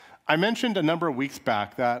I mentioned a number of weeks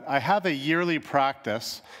back that I have a yearly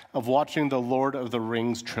practice of watching the Lord of the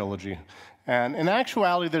Rings trilogy. And in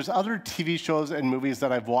actuality, there's other TV shows and movies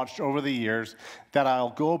that I've watched over the years that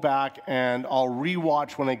I'll go back and I'll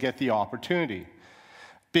rewatch when I get the opportunity.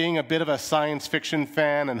 Being a bit of a science fiction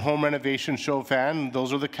fan and home renovation show fan,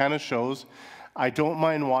 those are the kind of shows I don't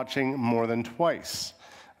mind watching more than twice.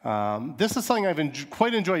 This is something I've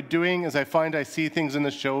quite enjoyed doing, as I find I see things in the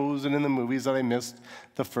shows and in the movies that I missed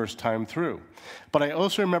the first time through. But I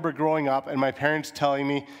also remember growing up and my parents telling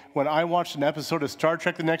me when I watched an episode of Star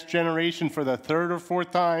Trek: The Next Generation for the third or fourth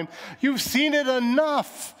time, "You've seen it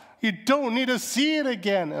enough. You don't need to see it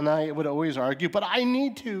again." And I would always argue, "But I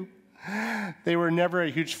need to." They were never a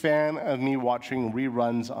huge fan of me watching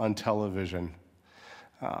reruns on television.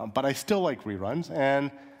 But I still like reruns. And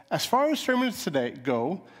as far as sermons today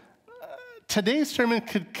go, today's sermon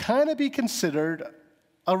could kind of be considered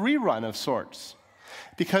a rerun of sorts.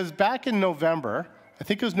 Because back in November, I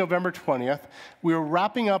think it was November 20th, we were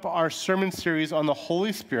wrapping up our sermon series on the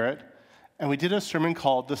Holy Spirit, and we did a sermon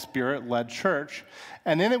called The Spirit-Led Church.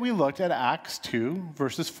 And in it we looked at Acts 2,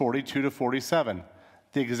 verses 42 to 47,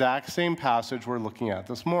 the exact same passage we're looking at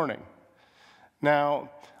this morning. Now,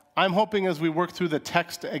 I'm hoping as we work through the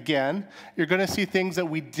text again, you're going to see things that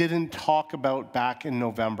we didn't talk about back in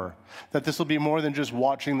November, that this will be more than just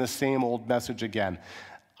watching the same old message again.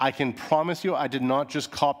 I can promise you I did not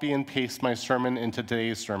just copy and paste my sermon into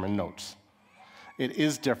today's sermon notes. It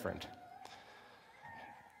is different.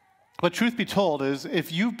 But truth be told is,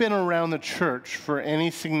 if you've been around the church for any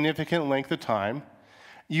significant length of time,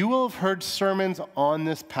 you will have heard sermons on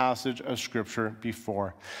this passage of Scripture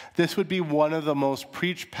before. This would be one of the most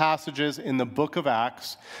preached passages in the book of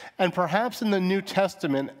Acts, and perhaps in the New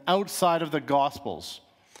Testament outside of the Gospels.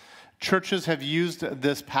 Churches have used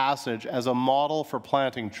this passage as a model for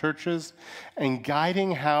planting churches and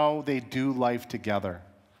guiding how they do life together.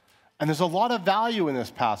 And there's a lot of value in this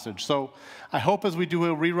passage. So I hope as we do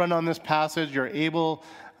a rerun on this passage, you're able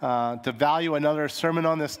to value another sermon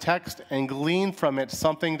on this text and glean from it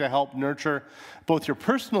something to help nurture both your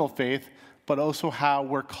personal faith, but also how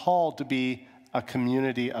we're called to be a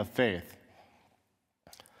community of faith.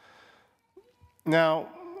 Now,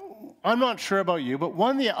 I'm not sure about you, but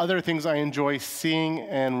one of the other things I enjoy seeing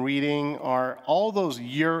and reading are all those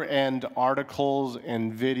year-end articles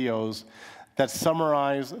and videos that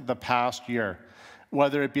summarize the past year.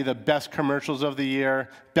 Whether it be the best commercials of the year,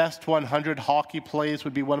 best 100 hockey plays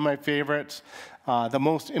would be one of my favorites, the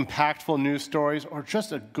most impactful news stories, or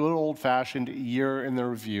just a good old-fashioned year in the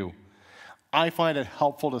review. I find it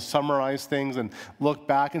helpful to summarize things and look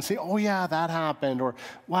back and say, "Oh yeah, that happened," or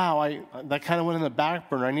 "Wow, that kind of went in the back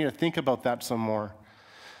burner. I need to think about that some more."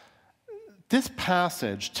 This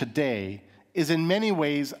passage today is in many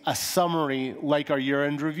ways a summary like our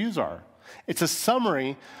year-end reviews are. It's a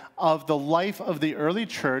summary of the life of the early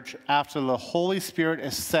church after the Holy Spirit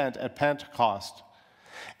is sent at Pentecost.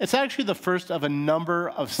 It's actually the first of a number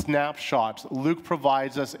of snapshots Luke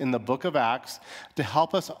provides us in the book of Acts to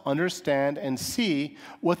help us understand and see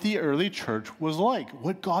what the early church was like,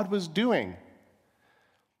 what God was doing.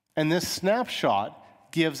 And this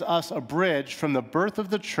snapshot gives us a bridge from the birth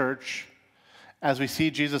of the church as we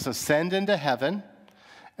see Jesus ascend into heaven,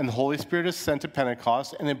 and the Holy Spirit is sent to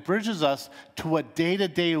Pentecost, and it bridges us to what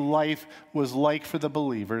day-to-day life was like for the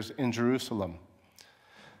believers in Jerusalem.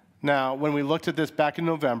 Now, when we looked at this back in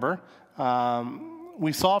November,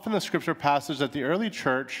 we saw from the scripture passage that the early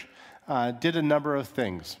church did a number of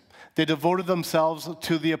things. They devoted themselves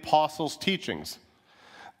to the apostles' teachings,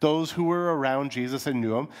 those who were around Jesus and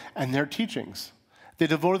knew him, and their teachings. They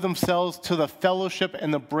devoted themselves to the fellowship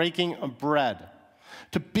and the breaking of bread,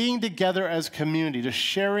 to being together as community, to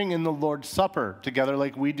sharing in the Lord's Supper together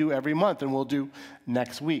like we do every month and we'll do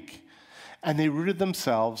next week. And they rooted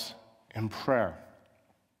themselves in prayer.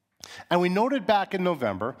 And we noted back in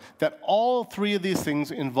November that all three of these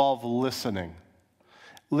things involve listening.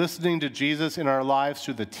 Listening to Jesus in our lives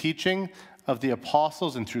through the teaching of the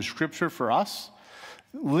apostles and through Scripture for us.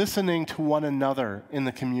 Listening to one another in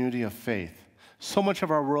the community of faith. So much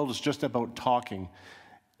of our world is just about talking.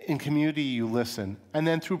 In community, you listen. And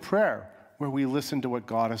then through prayer, where we listen to what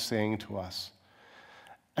God is saying to us.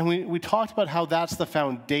 And we talked about how that's the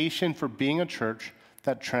foundation for being a church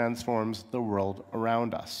that transforms the world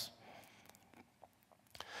around us.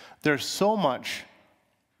 There's so much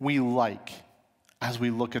we like as we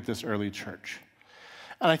look at this early church.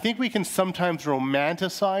 And I think we can sometimes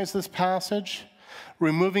romanticize this passage,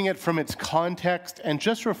 removing it from its context and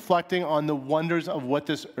just reflecting on the wonders of what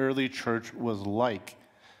this early church was like.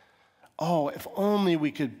 Oh, if only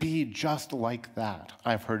we could be just like that,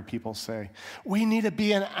 I've heard people say. We need to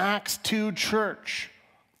be an Acts 2 church.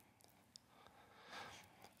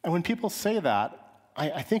 And when people say that,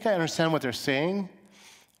 I think I understand what they're saying,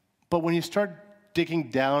 but when you start digging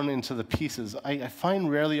down into the pieces, I find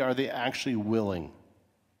rarely are they actually willing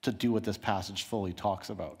to do what this passage fully talks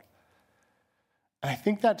about. And I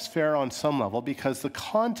think that's fair on some level because the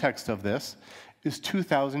context of this is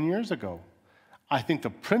 2,000 years ago. I think the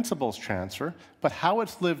principles transfer, but how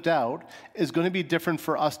it's lived out is going to be different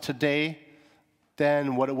for us today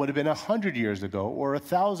than what it would have been 100 years ago or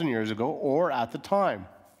 1,000 years ago or at the time.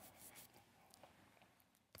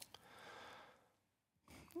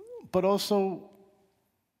 But also,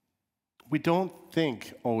 we don't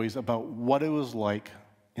think always about what it was like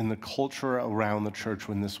in the culture around the church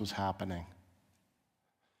when this was happening.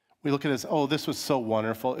 We look at it as, oh, this was so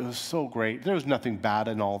wonderful. It was so great. There was nothing bad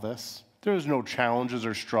in all this. There was no challenges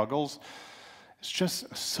or struggles. It's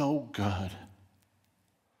just so good.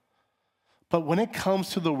 But when it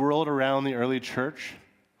comes to the world around the early church,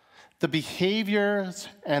 the behaviors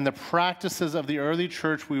and the practices of the early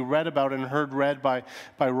church we read about and heard read by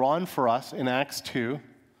Ron for us in Acts 2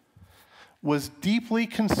 was deeply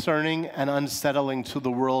concerning and unsettling to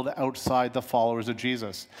the world outside the followers of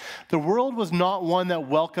Jesus. The world was not one that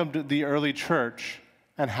welcomed the early church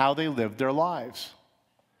and how they lived their lives.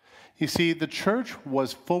 You see, the church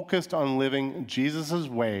was focused on living Jesus'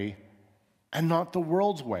 way and not the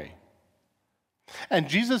world's way. And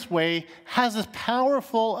Jesus' way has this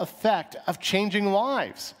powerful effect of changing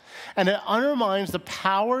lives. And it undermines the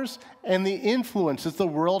powers and the influences the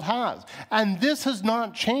world has. And this has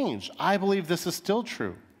not changed. I believe this is still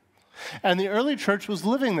true. And the early church was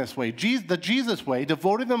living this way, the Jesus way,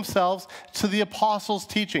 devoting themselves to the apostles'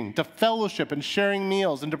 teaching, to fellowship and sharing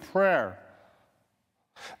meals and to prayer.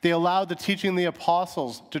 They allowed the teaching of the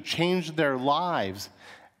apostles to change their lives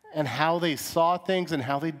and how they saw things and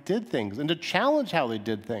how they did things, and to challenge how they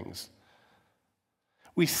did things.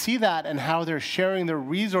 We see that in how they're sharing their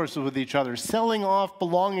resources with each other, selling off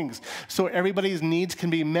belongings so everybody's needs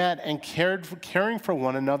can be met, and caring for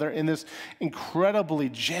one another in this incredibly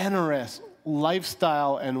generous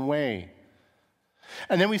lifestyle and way.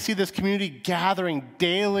 And then we see this community gathering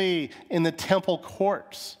daily in the temple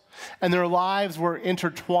courts. And their lives were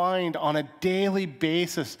intertwined on a daily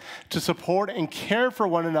basis to support and care for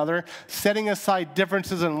one another, setting aside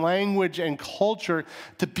differences in language and culture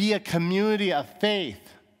to be a community of faith,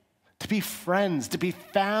 to be friends, to be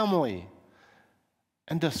family,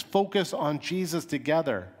 and to focus on Jesus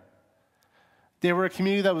together. They were a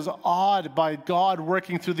community that was awed by God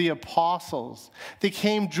working through the apostles. They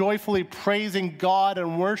came joyfully praising God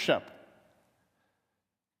and worship.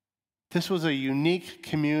 This was a unique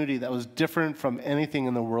community that was different from anything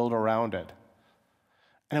in the world around it.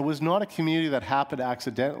 And it was not a community that happened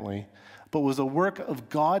accidentally, but was a work of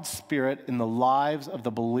God's Spirit in the lives of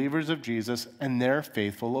the believers of Jesus and their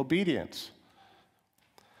faithful obedience.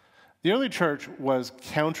 The early church was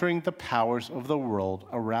countering the powers of the world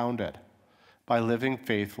around it by living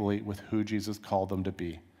faithfully with who Jesus called them to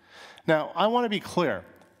be. Now, I want to be clear.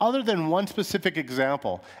 Other than one specific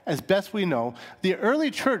example, as best we know, the early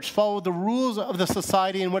church followed the rules of the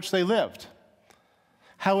society in which they lived.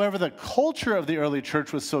 However, the culture of the early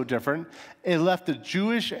church was so different, it left the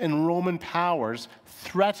Jewish and Roman powers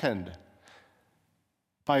threatened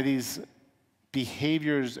by these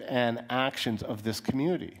behaviors and actions of this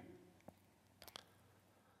community.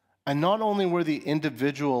 And not only were the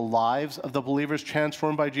individual lives of the believers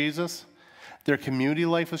transformed by Jesus, their community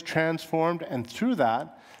life was transformed, and through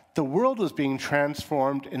that, the world was being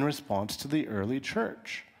transformed in response to the early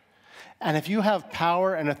church. And if you have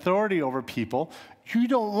power and authority over people, you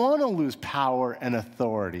don't want to lose power and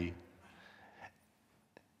authority.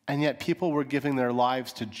 And yet people were giving their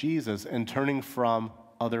lives to Jesus and turning from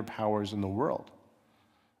other powers in the world.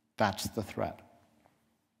 That's the threat.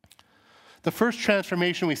 The first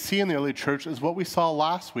transformation we see in the early church is what we saw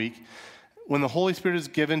last week when the Holy Spirit is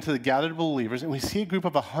given to the gathered believers, and we see a group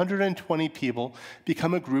of 120 people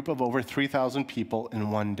become a group of over 3,000 people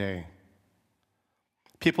in one day.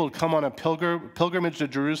 People would come on a pilgrimage to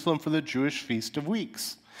Jerusalem for the Jewish Feast of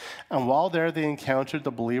Weeks. And while there, they encountered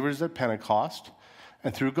the believers at Pentecost,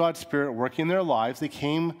 and through God's Spirit working in their lives, they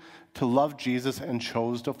came to love Jesus and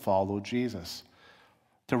chose to follow Jesus,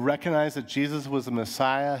 to recognize that Jesus was the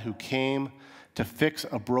Messiah who came to fix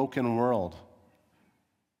a broken world,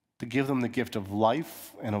 to give them the gift of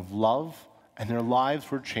life and of love, and their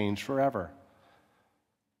lives were changed forever.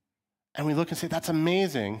 And we look and say, that's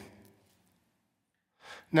amazing.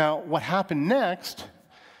 Now, what happened next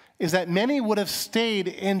is that many would have stayed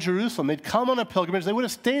in Jerusalem. They'd come on a pilgrimage. They would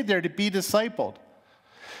have stayed there to be discipled.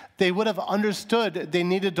 They would have understood they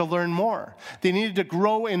needed to learn more. They needed to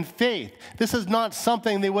grow in faith. This is not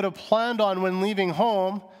something they would have planned on when leaving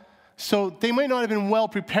home, so they might not have been well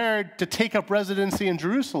prepared to take up residency in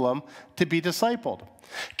Jerusalem to be discipled.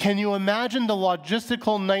 Can you imagine the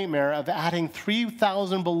logistical nightmare of adding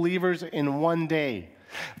 3,000 believers in one day,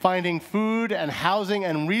 finding food and housing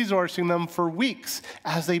and resourcing them for weeks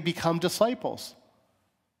as they become disciples?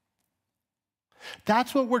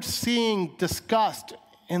 That's what we're seeing discussed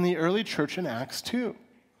in the early church in Acts 2.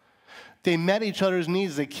 They met each other's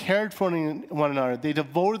needs. They cared for one another. They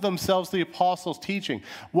devoted themselves to the apostles' teaching.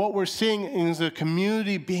 What we're seeing is a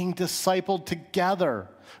community being discipled together,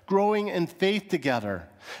 growing in faith together,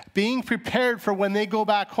 being prepared for when they go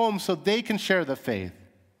back home so they can share the faith.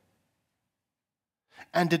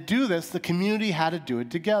 And to do this, the community had to do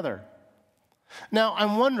it together. Now,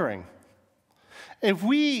 I'm wondering, if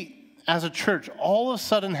we as a church all of a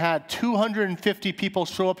sudden had 250 people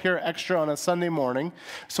show up here extra on a Sunday morning,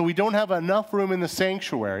 so we don't have enough room in the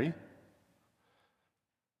sanctuary,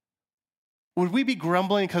 would we be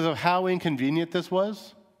grumbling because of how inconvenient this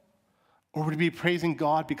was? Or would we be praising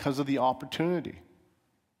God because of the opportunity?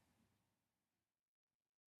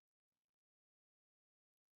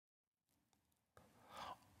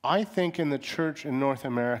 I think in the church in North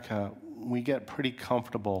America, we get pretty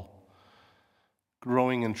comfortable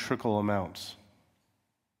growing in trickle amounts.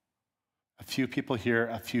 A few people here,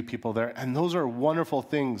 a few people there. And those are wonderful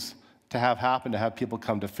things to have happen, to have people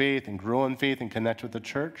come to faith and grow in faith and connect with the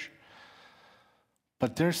church.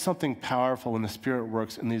 But there's something powerful when the Spirit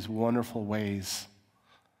works in these wonderful ways.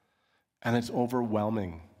 And it's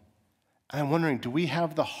overwhelming. And I'm wondering, do we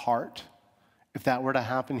have the heart if that were to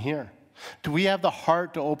happen here? Do we have the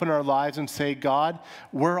heart to open our lives and say, God,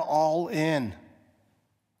 we're all in.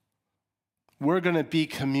 We're going to be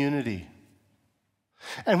community.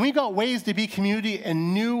 And we got ways to be community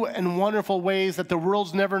in new and wonderful ways that the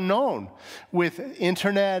world's never known. With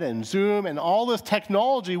internet and Zoom and all this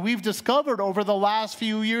technology we've discovered over the last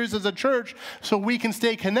few years as a church so we can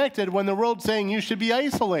stay connected when the world's saying you should be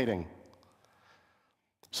isolating.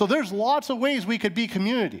 So there's lots of ways we could be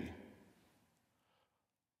community.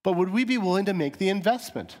 But would we be willing to make the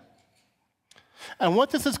investment? And what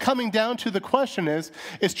this is coming down to, the question is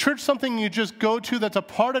church something you just go to that's a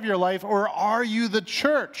part of your life, or are you the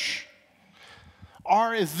church?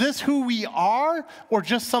 Is this who we are, or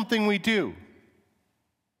just something we do?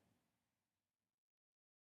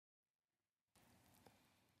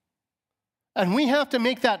 And we have to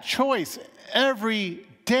make that choice every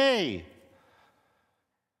day.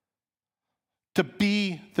 To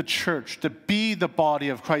be the church, to be the body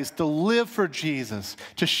of Christ, to live for Jesus,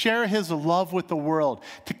 to share his love with the world,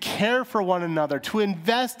 to care for one another, to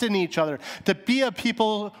invest in each other, to be a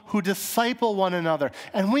people who disciple one another.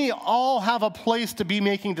 And we all have a place to be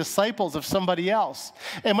making disciples of somebody else.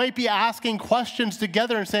 It might be asking questions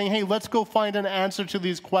together and saying, hey, let's go find an answer to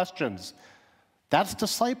these questions. That's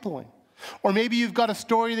discipling. Or maybe you've got a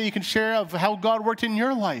story that you can share of how God worked in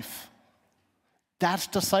your life. That's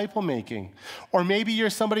disciple making. Or maybe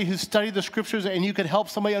you're somebody who's studied the scriptures and you could help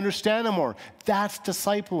somebody understand them more. That's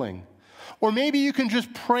discipling. Or maybe you can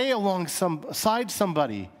just pray alongside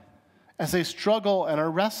somebody as they struggle and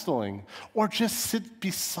are wrestling. Or just sit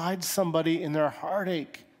beside somebody in their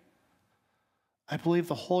heartache. I believe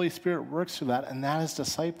the Holy Spirit works through that, and that is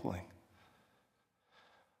discipling.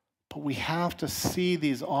 But we have to see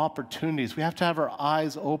these opportunities. We have to have our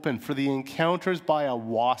eyes open for the encounters by a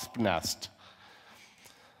wasp nest.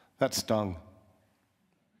 That stung.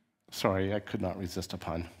 Sorry, I could not resist a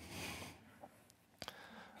pun.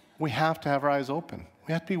 We have to have our eyes open.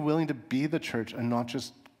 We have to be willing to be the church and not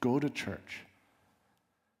just go to church.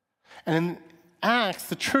 And in Acts,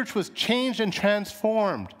 the church was changed and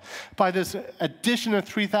transformed by this addition of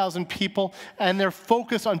 3,000 people and their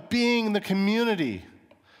focus on being the community.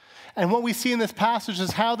 And what we see in this passage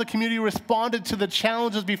is how the community responded to the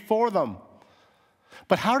challenges before them.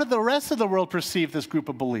 But how did the rest of the world perceive this group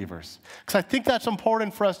of believers? Because I think that's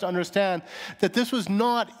important for us to understand that this was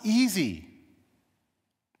not easy.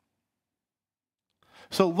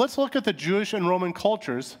 So let's look at the Jewish and Roman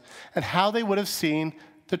cultures and how they would have seen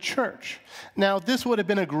the church. Now, this would have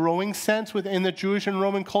been a growing sense within the Jewish and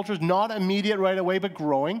Roman cultures, not immediate right away, but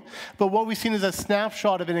growing. But what we've seen is a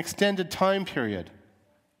snapshot of an extended time period.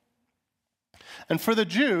 And for the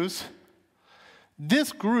Jews,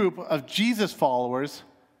 this group of Jesus followers,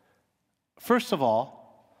 first of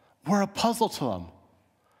all, were a puzzle to them.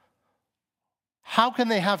 How can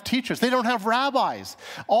they have teachers? They don't have rabbis.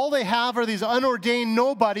 All they have are these unordained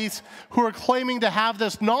nobodies who are claiming to have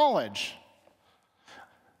this knowledge.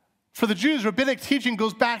 For the Jews, rabbinic teaching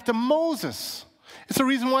goes back to Moses. It's the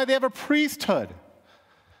reason why they have a priesthood.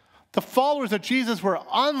 The followers of Jesus were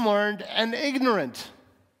unlearned and ignorant.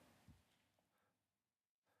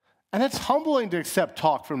 And it's humbling to accept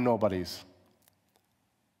talk from nobodies.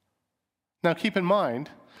 Now keep in mind,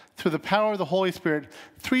 through the power of the Holy Spirit,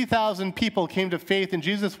 3,000 people came to faith in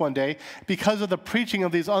Jesus one day because of the preaching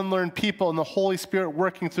of these unlearned people and the Holy Spirit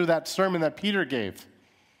working through that sermon that Peter gave.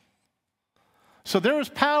 So there was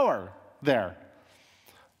power there.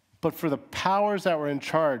 But for the powers that were in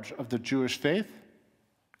charge of the Jewish faith,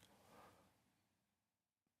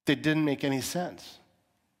 they didn't make any sense.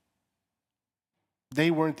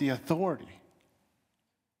 They weren't the authority.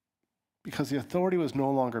 Because the authority was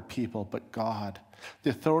no longer people, but God.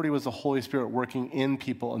 The authority was the Holy Spirit working in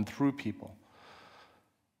people and through people.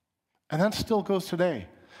 And that still goes today.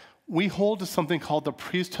 We hold to something called the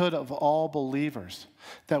priesthood of all believers,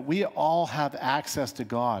 that we all have access to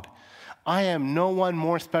God. I am no one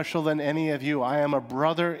more special than any of you. I am a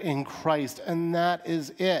brother in Christ, and that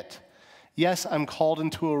is it. Yes, I'm called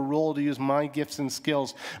into a role to use my gifts and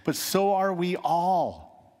skills, but so are we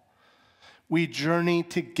all. We journey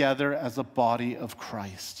together as a body of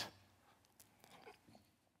Christ.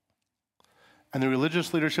 And the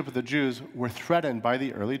religious leadership of the Jews were threatened by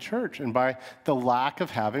the early church and by the lack of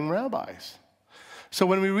having rabbis. So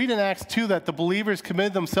when we read in Acts 2 that the believers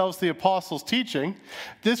committed themselves to the apostles' teaching,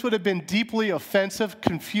 this would have been deeply offensive,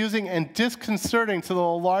 confusing, and disconcerting to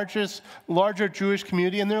the larger Jewish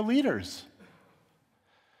community and their leaders.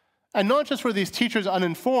 And not just were these teachers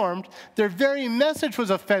uninformed, their very message was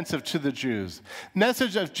offensive to the Jews.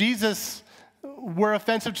 Message of Jesus were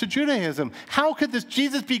offensive to Judaism. How could this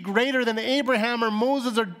Jesus be greater than Abraham or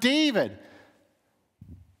Moses or David?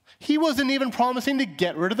 He wasn't even promising to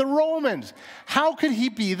get rid of the Romans. How could he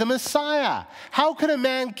be the Messiah? How could a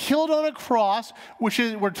man killed on a cross, which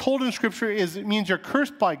is, we're told in Scripture it means you're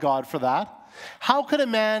cursed by God for that. How could a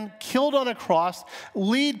man killed on a cross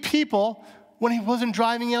lead people when he wasn't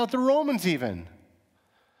driving out the Romans even?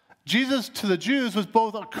 Jesus to the Jews was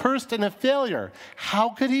both a curse and a failure. How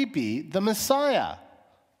could he be the Messiah?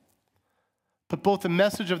 But both the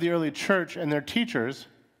message of the early church and their teachers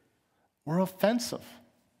were offensive.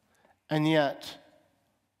 And yet,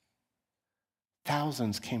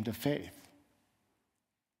 thousands came to faith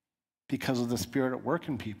because of the Spirit at work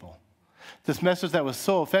in people. This message that was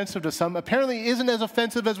so offensive to some apparently isn't as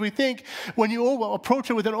offensive as we think when you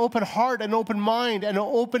approach it with an open heart, an open mind, and an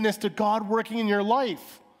openness to God working in your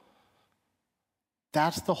life.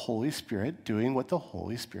 That's the Holy Spirit doing what the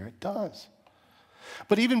Holy Spirit does.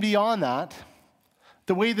 But even beyond that,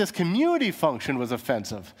 the way this community functioned was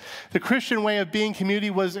offensive. The Christian way of being community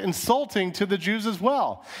was insulting to the Jews as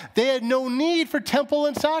well. They had no need for temple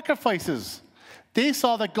and sacrifices. They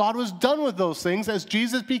saw that God was done with those things as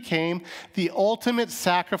Jesus became the ultimate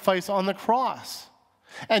sacrifice on the cross.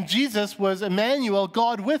 And Jesus was Emmanuel,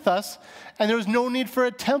 God with us, and there was no need for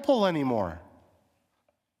a temple anymore.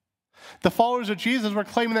 The followers of Jesus were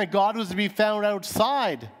claiming that God was to be found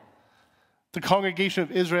outside the congregation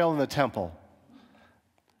of Israel and the temple.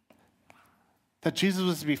 That Jesus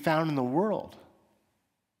was to be found in the world.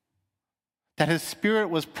 That his Spirit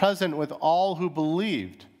was present with all who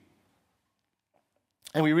believed.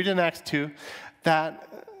 And we read in Acts 2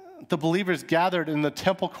 that the believers gathered in the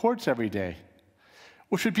temple courts every day,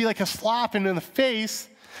 which would be like a slap in the face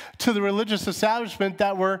to the religious establishment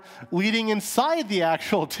that were leading inside the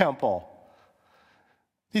actual temple.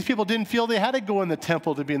 These people didn't feel they had to go in the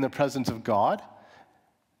temple to be in the presence of God,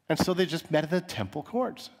 and so they just met at the temple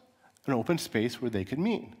courts, an open space where they could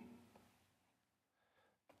meet,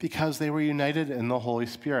 because they were united in the Holy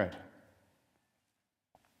Spirit.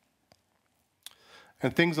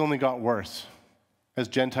 And things only got worse as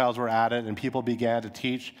Gentiles were added and people began to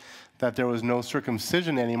teach that there was no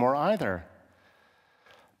circumcision anymore either.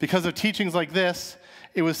 Because of teachings like this,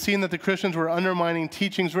 it was seen that the Christians were undermining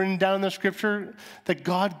teachings written down in the Scripture that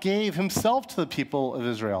God gave himself to the people of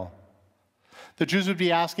Israel. The Jews would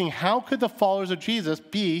be asking, how could the followers of Jesus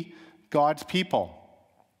be God's people?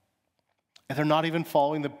 And they're not even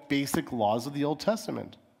following the basic laws of the Old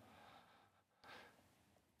Testament.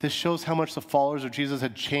 This shows how much the followers of Jesus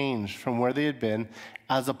had changed from where they had been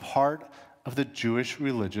as a part of the Jewish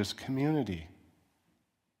religious community.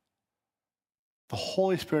 The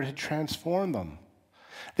Holy Spirit had transformed them.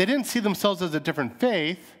 They didn't see themselves as a different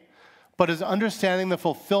faith, but as understanding the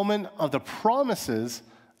fulfillment of the promises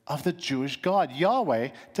of the Jewish God, Yahweh,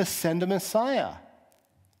 to send a Messiah.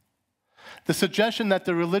 The suggestion that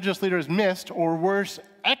the religious leaders missed, or worse,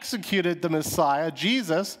 executed the Messiah,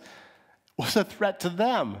 Jesus, was a threat to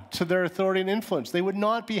them, to their authority and influence. They would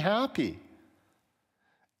not be happy.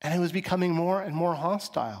 And it was becoming more and more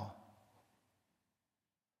hostile.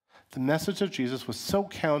 The message of Jesus was so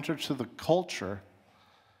counter to the culture,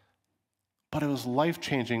 but it was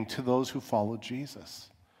life-changing to those who followed Jesus,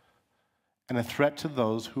 and a threat to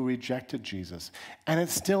those who rejected Jesus. And it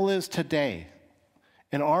still is today.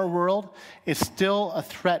 In our world, it's still a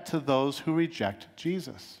threat to those who reject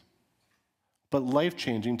Jesus, but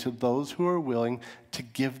life-changing to those who are willing to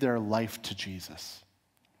give their life to Jesus.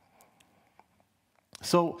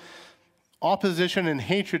 So, opposition and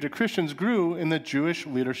hatred to Christians grew in the Jewish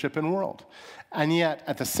leadership and world. And yet,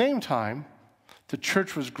 at the same time, the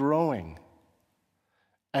church was growing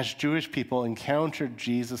as Jewish people encountered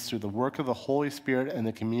Jesus through the work of the Holy Spirit and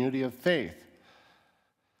the community of faith.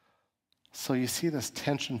 So you see this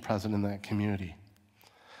tension present in that community.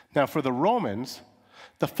 Now, for the Romans,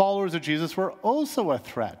 the followers of Jesus were also a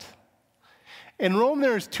threat. In Rome,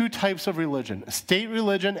 there's two types of religion: state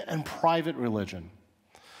religion and private religion.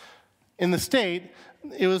 In the state,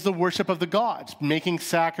 it was the worship of the gods, making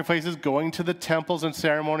sacrifices, going to the temples and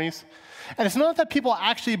ceremonies. And it's not that people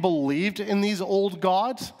actually believed in these old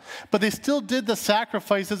gods, but they still did the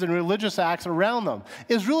sacrifices and religious acts around them.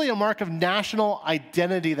 It was really a mark of national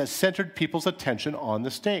identity that centered people's attention on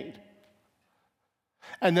the state.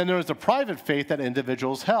 And then there was the private faith that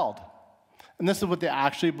individuals held. And this is what they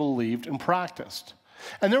actually believed and practiced.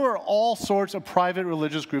 And there were all sorts of private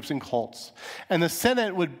religious groups and cults. And the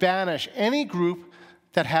Senate would banish any group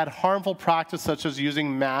that had harmful practice, such as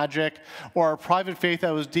using magic, or a private faith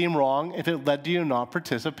that was deemed wrong if it led to you not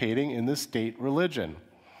participating in the state religion.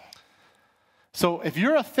 So if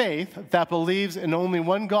you're a faith that believes in only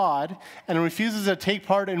one God and refuses to take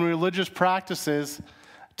part in religious practices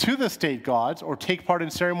to the state gods or take part in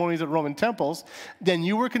ceremonies at Roman temples, then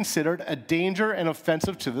you were considered a danger and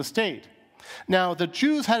offensive to the state. Now, the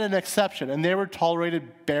Jews had an exception, and they were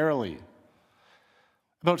tolerated barely.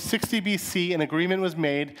 About 60 BC, an agreement was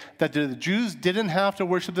made that the Jews didn't have to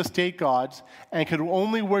worship the state gods and could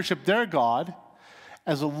only worship their God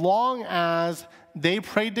as long as they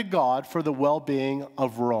prayed to God for the well-being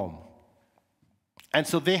of Rome. And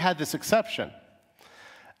so they had this exception.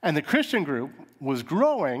 And the Christian group was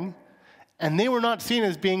growing, and they were not seen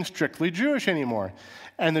as being strictly Jewish anymore.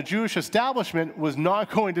 And the Jewish establishment was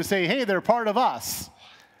not going to say, hey, they're part of us,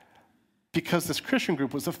 because this Christian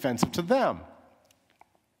group was offensive to them.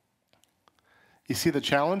 You see the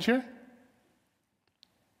challenge here?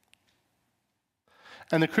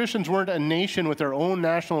 And the Christians weren't a nation with their own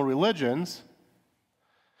national religions,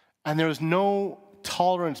 and there was no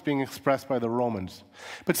tolerance being expressed by the Romans.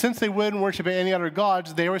 But since they wouldn't worship any other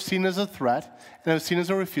gods, they were seen as a threat, and it was seen as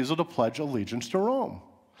a refusal to pledge allegiance to Rome.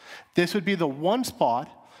 This would be the one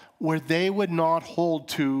spot where they would not hold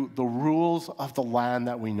to the rules of the land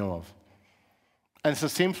that we know of. And it's the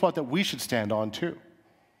same spot that we should stand on too.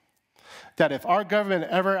 That if our government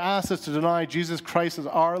ever asks us to deny Jesus Christ as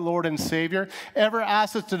our Lord and Savior, ever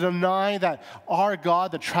asks us to deny that our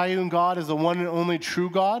God, the triune God, is the one and only true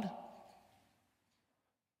God,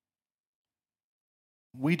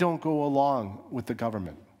 we don't go along with the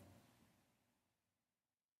government.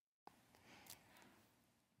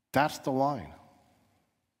 That's the line.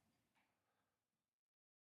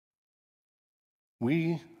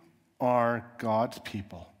 We are God's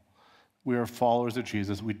people. We are followers of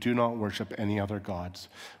Jesus. We do not worship any other gods.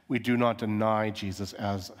 We do not deny Jesus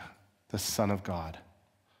as the Son of God.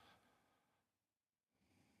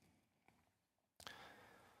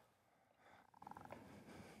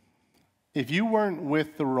 If you weren't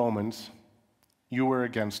with the Romans, you were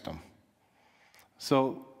against them.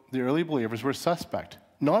 So the early believers were suspect.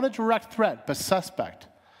 Not a direct threat, but suspect.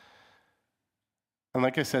 And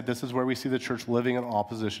like I said, this is where we see the church living in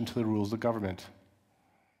opposition to the rules of government.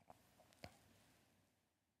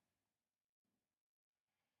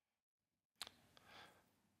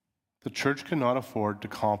 The church cannot afford to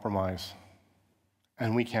compromise,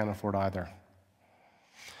 and we can't afford either.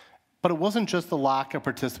 But it wasn't just the lack of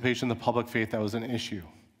participation in the public faith that was an issue.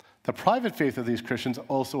 The private faith of these Christians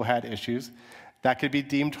also had issues that could be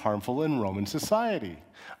deemed harmful in Roman society.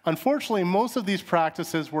 Unfortunately, most of these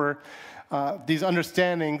practices were, these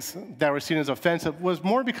understandings that were seen as offensive was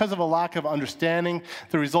more because of a lack of understanding,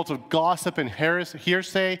 the result of gossip and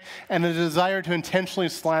hearsay, and a desire to intentionally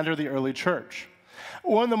slander the early church.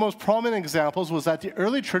 One of the most prominent examples was that the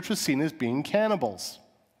early church was seen as being cannibals.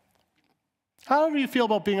 How do you feel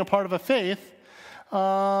about being a part of a faith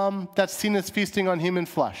that's seen as feasting on human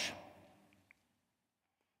flesh?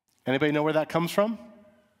 Anybody know where that comes from?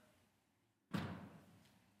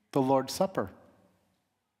 the Lord's Supper.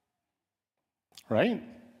 Right?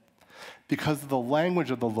 Because the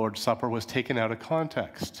language of the Lord's Supper was taken out of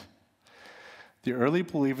context. The early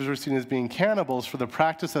believers were seen as being cannibals for the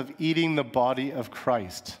practice of eating the body of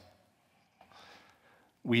Christ.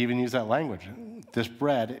 We even use that language. This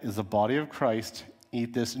bread is the body of Christ.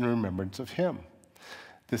 Eat this in remembrance of him.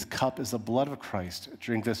 This cup is the blood of Christ.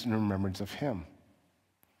 Drink this in remembrance of him.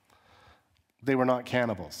 They were not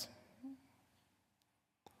cannibals.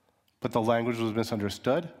 But the language was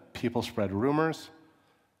misunderstood. People spread rumors.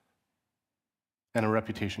 And a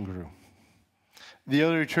reputation grew. The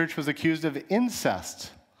early church was accused of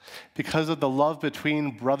incest because of the love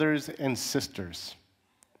between brothers and sisters.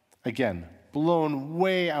 Again, blown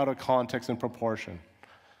way out of context and proportion.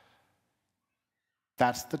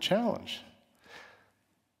 That's the challenge.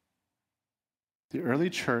 The early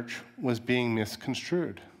church was being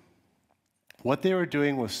misconstrued. What they were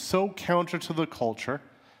doing was so counter to the culture,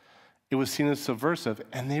 it was seen as subversive,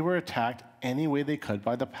 and they were attacked any way they could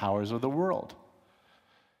by the powers of the world.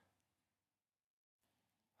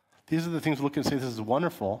 These are the things we look and say, this is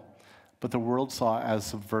wonderful, but the world saw as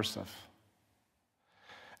subversive.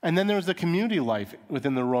 And then there was the community life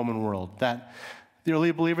within the Roman world that the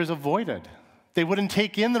early believers avoided. They wouldn't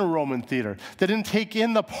take in the Roman theater. They didn't take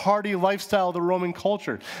in the party lifestyle of the Roman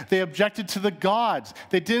culture. They objected to the gods.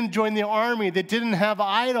 They didn't join the army. They didn't have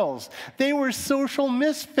idols. They were social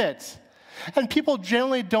misfits. And people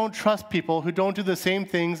generally don't trust people who don't do the same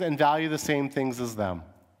things and value the same things as them.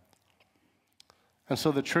 And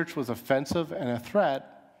so the church was offensive and a threat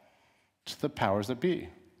to the powers that be.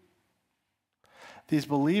 These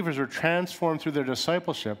believers were transformed through their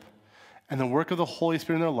discipleship and the work of the Holy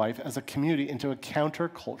Spirit in their life as a community into a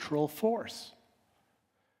countercultural force,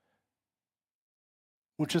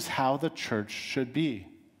 which is how the church should be.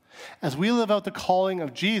 As we live out the calling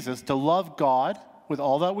of Jesus to love God with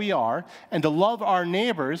all that we are, and to love our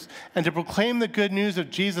neighbors, and to proclaim the good news of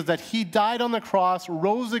Jesus, that he died on the cross,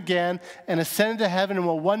 rose again, and ascended to heaven and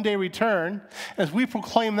will one day return, as we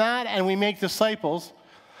proclaim that and we make disciples,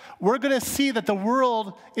 we're going to see that the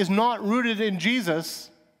world is not rooted in Jesus,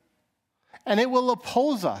 and it will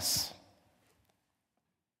oppose us.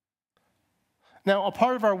 Now, a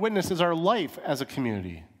part of our witness is our life as a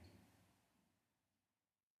community.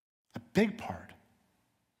 A big part.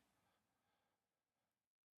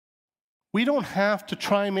 We don't have to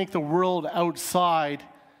try and make the world outside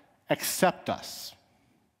accept us.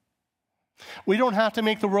 We don't have to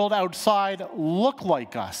make the world outside look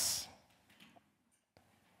like us.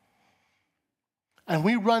 And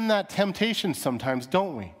we run that temptation sometimes,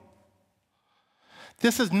 don't we?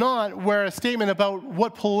 This is not where a statement about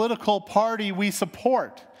what political party we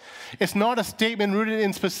support. It's not a statement rooted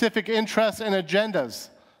in specific interests and agendas.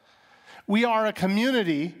 We are a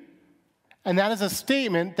community, and that is a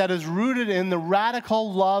statement that is rooted in the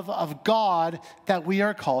radical love of God that we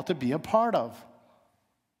are called to be a part of.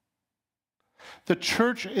 The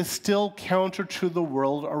church is still counter to the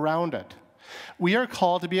world around it. We are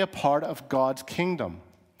called to be a part of God's kingdom.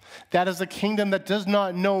 That is a kingdom that does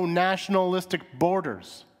not know nationalistic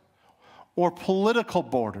borders or political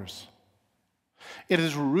borders. It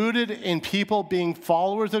is rooted in people being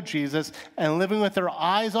followers of Jesus and living with their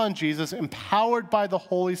eyes on Jesus, empowered by the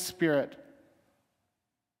Holy Spirit.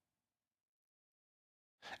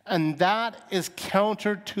 And that is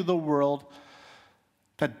counter to the world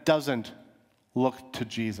that doesn't look to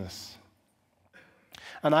Jesus.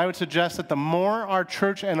 And I would suggest that the more our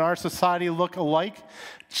church and our society look alike,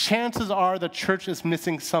 chances are the church is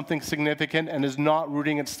missing something significant and is not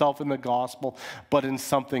rooting itself in the gospel, but in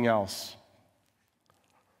something else.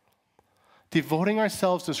 Devoting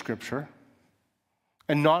ourselves to Scripture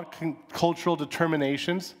and not cultural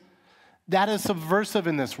determinations, that is subversive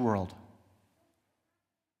in this world.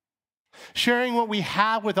 Sharing what we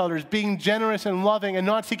have with others, being generous and loving, and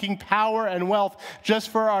not seeking power and wealth just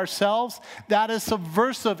for ourselves, that is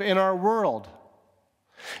subversive in our world.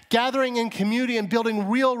 Gathering in community and building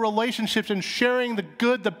real relationships and sharing the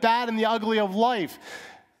good, the bad, and the ugly of life,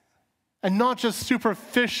 and not just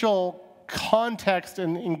superficial context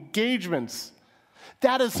and engagements,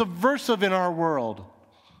 that is subversive in our world.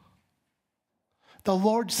 The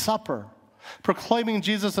Lord's Supper, proclaiming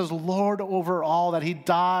Jesus as Lord over all, that he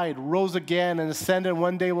died, rose again, and ascended, and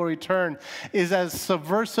one day will return, is as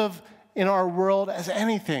subversive in our world as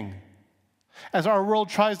anything. As our world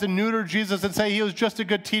tries to neuter Jesus and say he was just a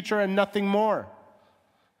good teacher and nothing more.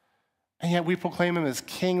 And yet we proclaim him as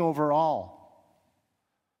king over all.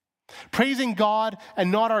 Praising God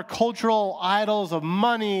and not our cultural idols of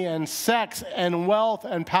money and sex and wealth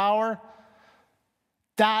and power,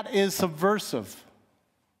 that is subversive.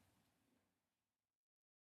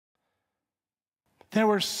 There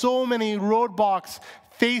were so many roadblocks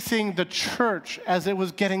facing the church as it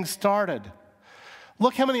was getting started.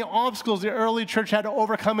 Look how many obstacles the early church had to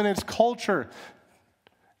overcome in its culture.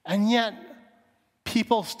 And yet,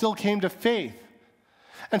 people still came to faith.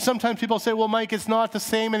 And sometimes people say, well, Mike, it's not the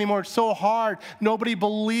same anymore. It's so hard. Nobody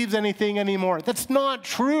believes anything anymore. That's not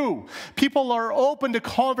true. People are open to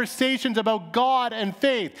conversations about God and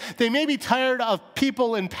faith. They may be tired of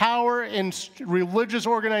people in power in religious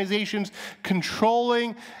organizations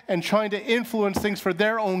controlling and trying to influence things for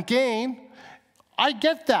their own gain. I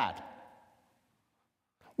get that.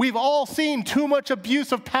 We've all seen too much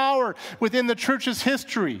abuse of power within the church's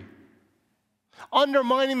history,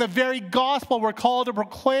 undermining the very gospel we're called to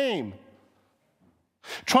proclaim,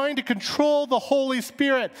 trying to control the Holy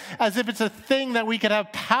Spirit as if it's a thing that we could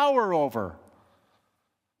have power over.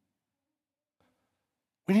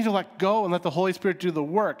 We need to let go and let the Holy Spirit do the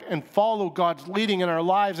work and follow God's leading in our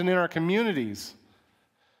lives and in our communities.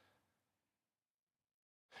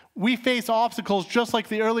 We face obstacles just like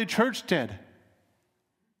the early church did.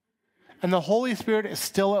 And the Holy Spirit is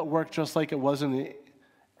still at work just like it was in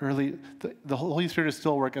the Holy Spirit is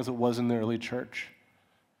still at work as it was in the early church.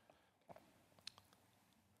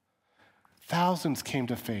 Thousands came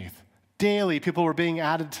to faith. Daily, people were being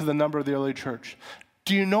added to the number of the early church.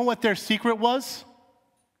 Do you know what their secret was?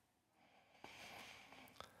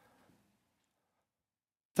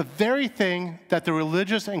 The very thing that the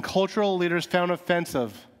religious and cultural leaders found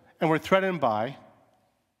offensive and were threatened by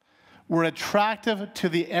were attractive to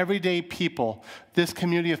the everyday people this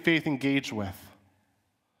community of faith engaged with.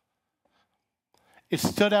 It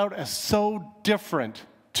stood out as so different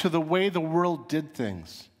to the way the world did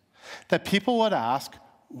things that people would ask,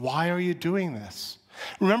 why are you doing this?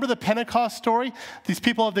 Remember the Pentecost story? These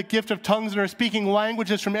people have the gift of tongues and are speaking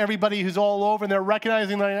languages from everybody who's all over, and they're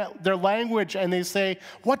recognizing their language, and they say,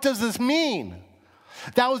 what does this mean?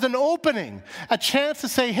 That was an opening, a chance to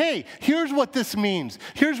say, hey, here's what this means.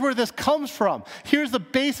 Here's where this comes from. Here's the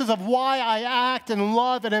basis of why I act and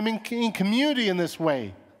love and am in community in this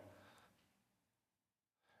way.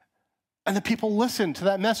 And the people listened to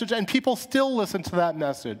that message, and people still listen to that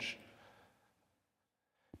message.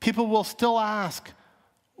 People will still ask,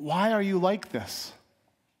 why are you like this?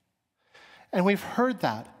 And we've heard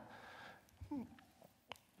that.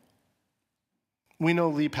 We know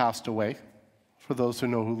Lee passed away. For those who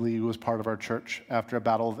know who Lee was part of our church after a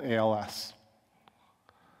battle with ALS.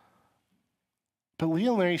 But Lee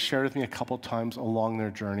and Larry shared with me a couple times along their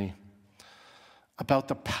journey about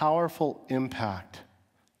the powerful impact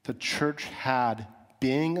the church had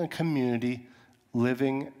being a community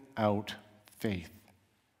living out faith.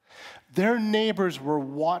 Their neighbors were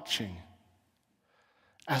watching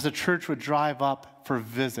as the church would drive up for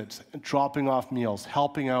visits, dropping off meals,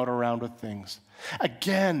 helping out around with things.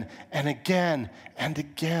 Again and again and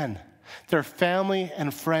again. Their family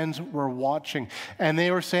and friends were watching, and they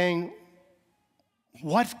were saying,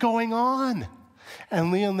 what's going on?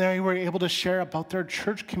 And Lee and Larry were able to share about their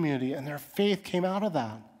church community, and their faith came out of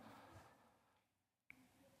that.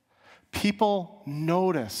 People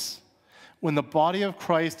notice when the body of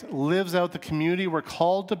Christ lives out the community we're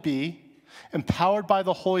called to be, empowered by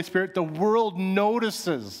the Holy Spirit. The world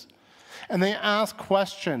notices, and they ask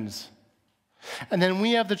questions. And then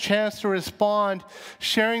we have the chance to respond,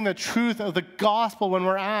 sharing the truth of the gospel when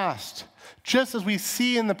we're asked. Just as we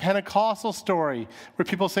see in the Pentecostal story, where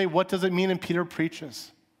people say, what does it mean? And Peter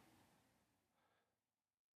preaches.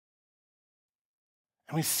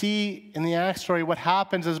 And we see in the Acts story what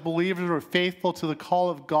happens as believers were faithful to the call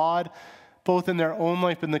of God, both in their own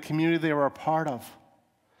life and the community they were a part of.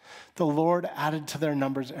 The Lord added to their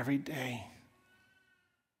numbers every day.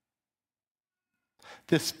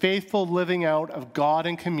 This faithful living out of God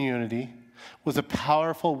and community was a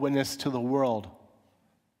powerful witness to the world.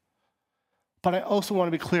 But I also want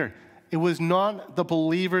to be clear, it was not the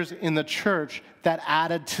believers in the church that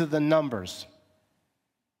added to the numbers.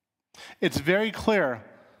 It's very clear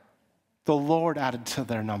the Lord added to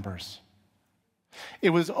their numbers. It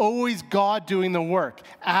was always God doing the work,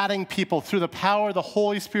 adding people through the power of the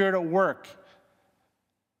Holy Spirit at work.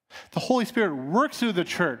 The Holy Spirit works through the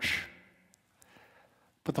church,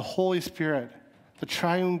 but the Holy Spirit, the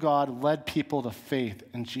triune God, led people to faith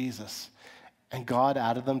in Jesus, and God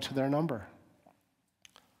added them to their number.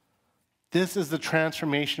 This is the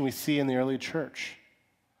transformation we see in the early church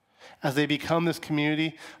as they become this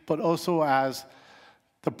community, but also as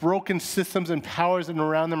the broken systems and powers that are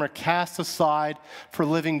around them are cast aside for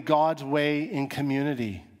living God's way in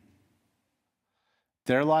community.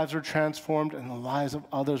 Their lives were transformed, and the lives of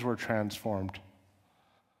others were transformed.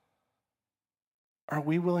 Are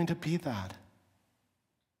we willing to be that?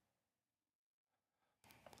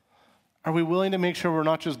 Are we willing to make sure we're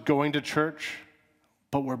not just going to church,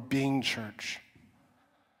 but we're being church?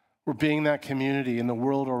 We're being that community in the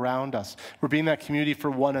world around us. We're being that community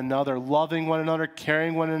for one another, loving one another,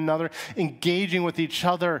 caring one another, engaging with each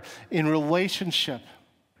other in relationship,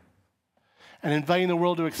 and inviting the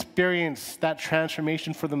world to experience that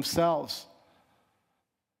transformation for themselves.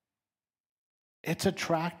 It's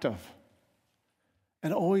attractive.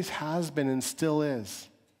 It always has been and still is.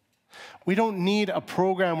 We don't need a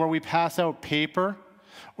program where we pass out paper,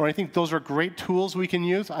 or I think those are great tools we can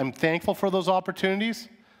use. I'm thankful for those opportunities.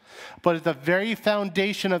 But at the very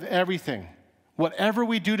foundation of everything, whatever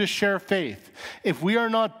we do to share faith, if we are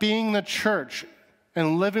not being the church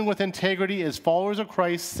and living with integrity as followers of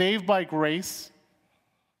Christ, saved by grace,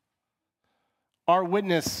 our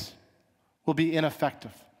witness will be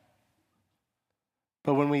ineffective.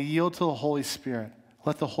 But when we yield to the Holy Spirit,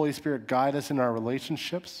 let the Holy Spirit guide us in our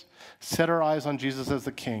relationships, set our eyes on Jesus as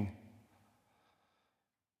the King,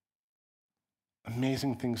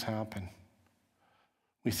 amazing things happen.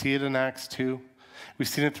 We see it in Acts 2. We've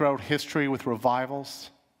seen it throughout history with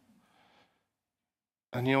revivals.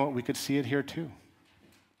 And you know what? We could see it here too.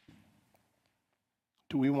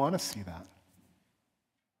 Do we want to see that?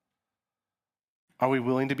 Are we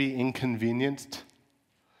willing to be inconvenienced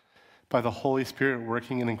by the Holy Spirit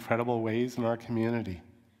working in incredible ways in our community?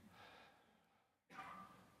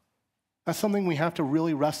 That's something we have to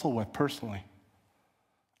really wrestle with personally.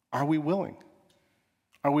 Are we willing?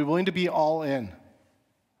 Are we willing to be all in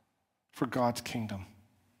for God's kingdom?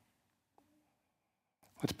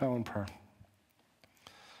 Let's bow in prayer.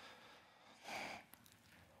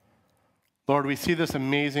 Lord, we see this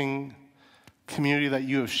amazing community that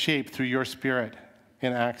you have shaped through your Spirit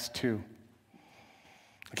in Acts 2.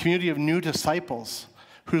 A community of new disciples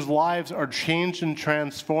whose lives are changed and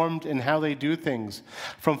transformed in how they do things,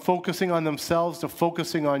 from focusing on themselves to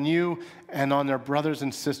focusing on you and on their brothers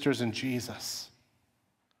and sisters in Jesus.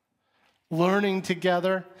 Learning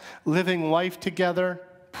together, living life together,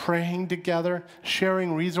 praying together,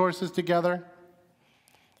 sharing resources together,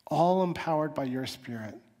 all empowered by your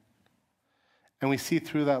Spirit. And we see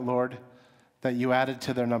through that, Lord, that you added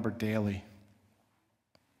to their number daily.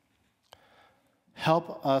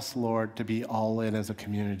 Help us, Lord, to be all in as a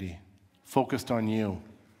community, focused on you,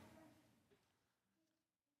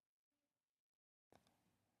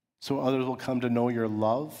 so others will come to know your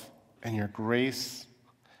love and your grace,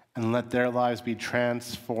 and let their lives be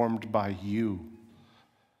transformed by you.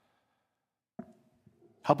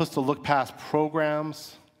 Help us to look past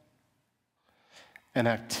programs and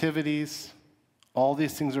activities. All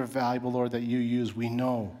these things are valuable, Lord, that you use, we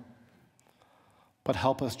know. But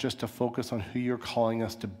help us just to focus on who you're calling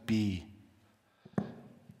us to be,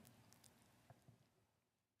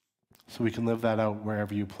 so we can live that out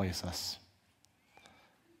wherever you place us.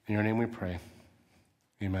 In your name we pray.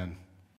 Amen.